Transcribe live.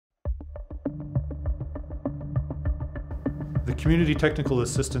The Community Technical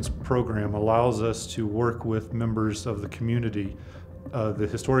Assistance Program allows us to work with members of the community. The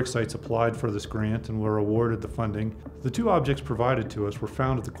historic sites applied for this grant and were awarded the funding. The two objects provided to us were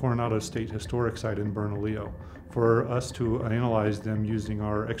found at the Coronado Historic Site in Bernalillo for us to analyze them using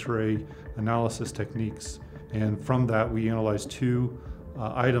our X-ray analysis techniques. And from that, we analyzed two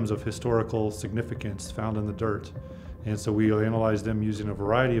items of historical significance found in the dirt. And so we analyzed them using a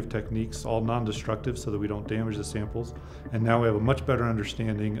variety of techniques, all non-destructive so that we don't damage the samples. And now we have a much better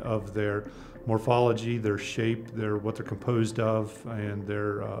understanding of their morphology, their shape, what they're composed of, and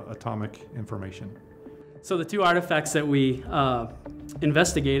their atomic information. So the two artifacts that we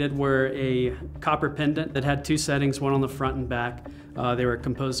investigated were a copper pendant that had two settings, one on the front and back. They were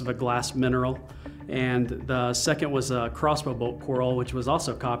composed of a glass mineral. And the second was a crossbow bolt quarrel, which was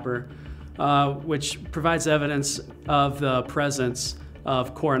also copper, which provides evidence of the presence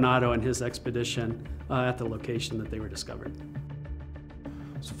of Coronado and his expedition at the location that they were discovered.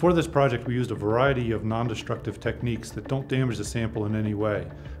 So for this project, we used a variety of non-destructive techniques that don't damage the sample in any way,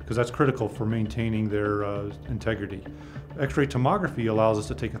 because that's critical for maintaining their integrity. X-ray tomography allows us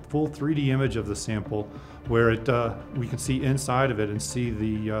to take a full 3D image of the sample, where we can see inside of it and see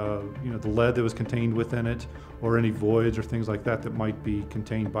the lead that was contained within it, or any voids or things like that that might be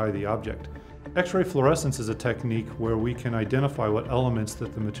contained by the object. X-ray fluorescence is a technique where we can identify what elements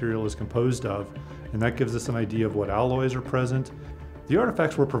that the material is composed of, and that gives us an idea of what alloys are present. The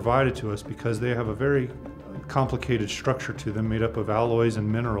artifacts were provided to us because they have a very complicated structure to them, made up of alloys and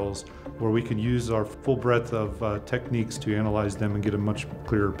minerals, where we can use our full breadth of techniques to analyze them and get a much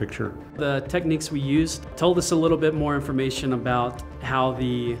clearer picture. The techniques we used told us a little bit more information about how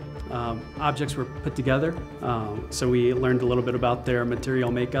the objects were put together. So we learned a little bit about their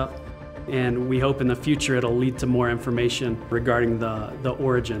material makeup, and we hope in the future it'll lead to more information regarding the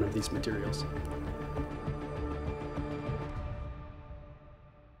origin of these materials.